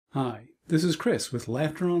Hi, this is Chris with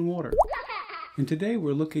Laughter on Water, and today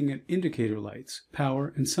we're looking at indicator lights,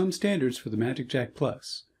 power, and some standards for the magicJack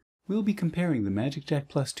Plus. We'll be comparing the magicJack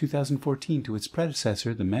Plus 2014 to its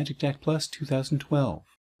predecessor, the magicJack Plus 2012.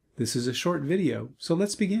 This is a short video, so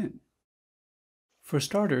let's begin. For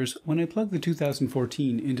starters, when I plug the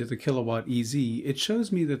 2014 into the Kilowatt EZ, it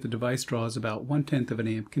shows me that the device draws about 1/10 of an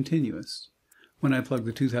amp continuous. When I plug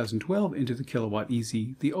the 2012 into the Kilowatt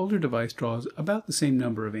EZ, the older device draws about the same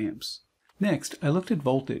number of amps. Next, I looked at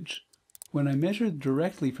voltage. When I measured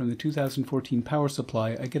directly from the 2014 power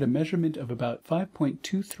supply, I get a measurement of about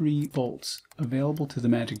 5.23 volts available to the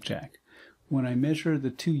magicJack. When I measure the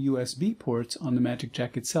two USB ports on the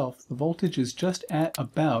magicJack itself, the voltage is just at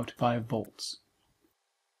about 5 volts.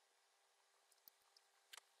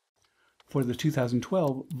 For the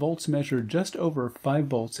 2012, volts measure just over 5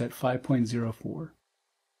 volts at 5.04.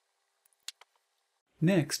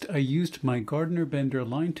 Next, I used my Gardner-Bender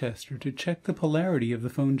line tester to check the polarity of the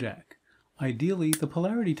phone jack. Ideally, the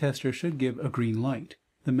polarity tester should give a green light.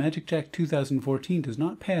 The magicJack 2014 does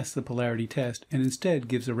not pass the polarity test and instead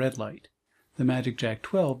gives a red light. The magicJack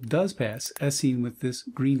 12 does pass, as seen with this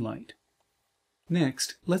green light.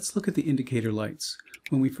 Next, let's look at the indicator lights.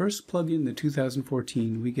 When we first plug in the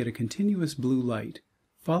 2014, we get a continuous blue light,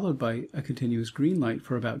 followed by a continuous green light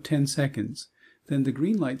for about 10 seconds. Then the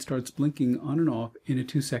green light starts blinking on and off in a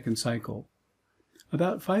 2-second cycle.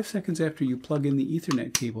 About 5 seconds after you plug in the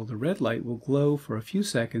Ethernet cable, the red light will glow for a few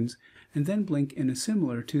seconds and then blink in a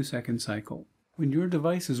similar 2-second cycle. When your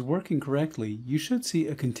device is working correctly, you should see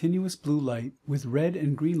a continuous blue light with red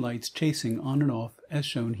and green lights chasing on and off, as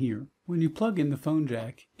shown here. When you plug in the phone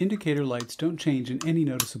jack, indicator lights don't change in any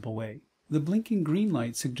noticeable way. The blinking green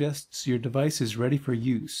light suggests your device is ready for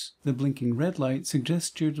use. The blinking red light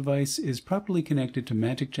suggests your device is properly connected to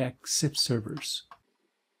magicJack SIP servers.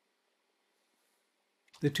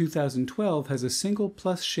 The 2012 has a single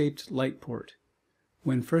plus-shaped light port.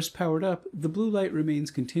 When first powered up, the blue light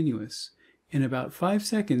remains continuous. In about 5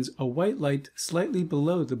 seconds, a white light slightly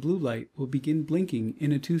below the blue light will begin blinking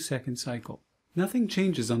in a 2-second cycle. Nothing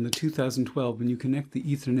changes on the 2012 when you connect the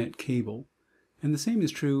Ethernet cable, and the same is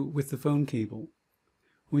true with the phone cable.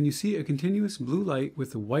 When you see a continuous blue light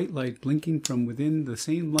with a white light blinking from within the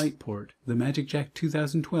same light port, the magicJack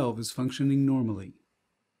 2012 is functioning normally.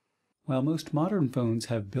 While most modern phones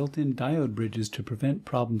have built-in diode bridges to prevent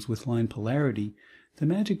problems with line polarity, the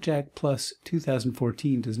magicJack Plus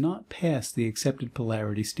 2014 does not pass the accepted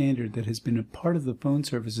polarity standard that has been a part of the phone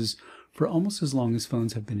services for almost as long as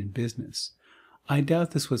phones have been in business. I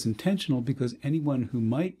doubt this was intentional because anyone who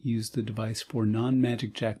might use the device for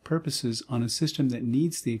non-magicJack purposes on a system that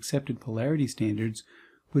needs the accepted polarity standards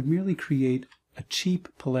would merely create a cheap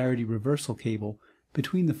polarity reversal cable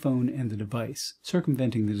between the phone and the device,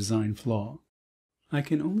 circumventing the design flaw. I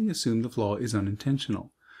can only assume the flaw is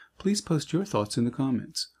unintentional. Please post your thoughts in the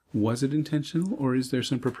comments. Was it intentional, or is there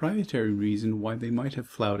some proprietary reason why they might have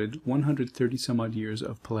flouted 130 some odd years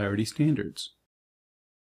of polarity standards?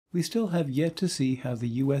 We still have yet to see how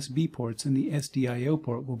the USB ports and the SDIO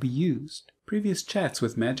port will be used. Previous chats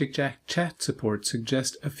with magicJack chat support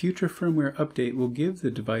suggest a future firmware update will give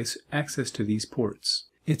the device access to these ports.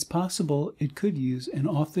 It's possible it could use an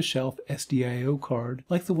off-the-shelf SDIO card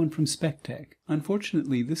like the one from SpecTech.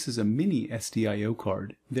 Unfortunately, this is a mini SDIO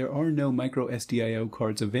card. There are no micro SDIO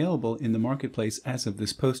cards available in the marketplace as of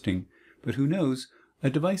this posting, but who knows, a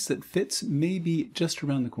device that fits may be just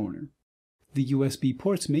around the corner. The USB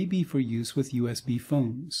ports may be for use with USB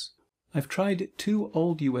phones. I've tried 2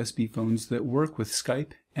 old USB phones that work with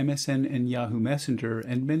Skype, MSN and Yahoo Messenger,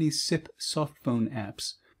 and many SIP softphone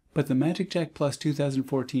apps, but the magicJack Plus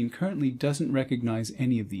 2014 currently doesn't recognize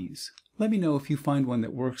any of these. Let me know if you find one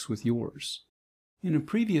that works with yours. In a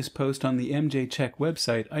previous post on the MJCheck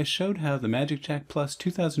website, I showed how the magicJack Plus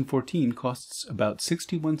 2014 costs about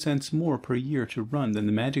 61 cents more per year to run than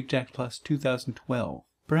the magicJack Plus 2012.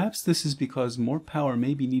 Perhaps this is because more power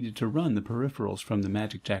may be needed to run the peripherals from the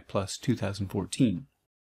magicJack Plus 2014.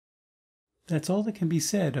 That's all that can be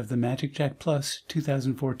said of the magicJack Plus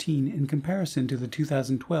 2014 in comparison to the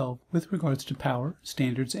 2012 with regards to power,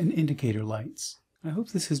 standards, and indicator lights. I hope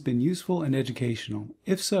this has been useful and educational.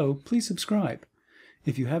 If so, please subscribe.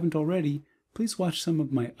 If you haven't already, please watch some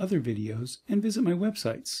of my other videos and visit my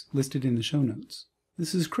websites listed in the show notes.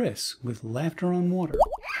 This is Chris with Laughter on Water.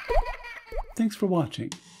 Thanks for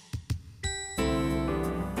watching.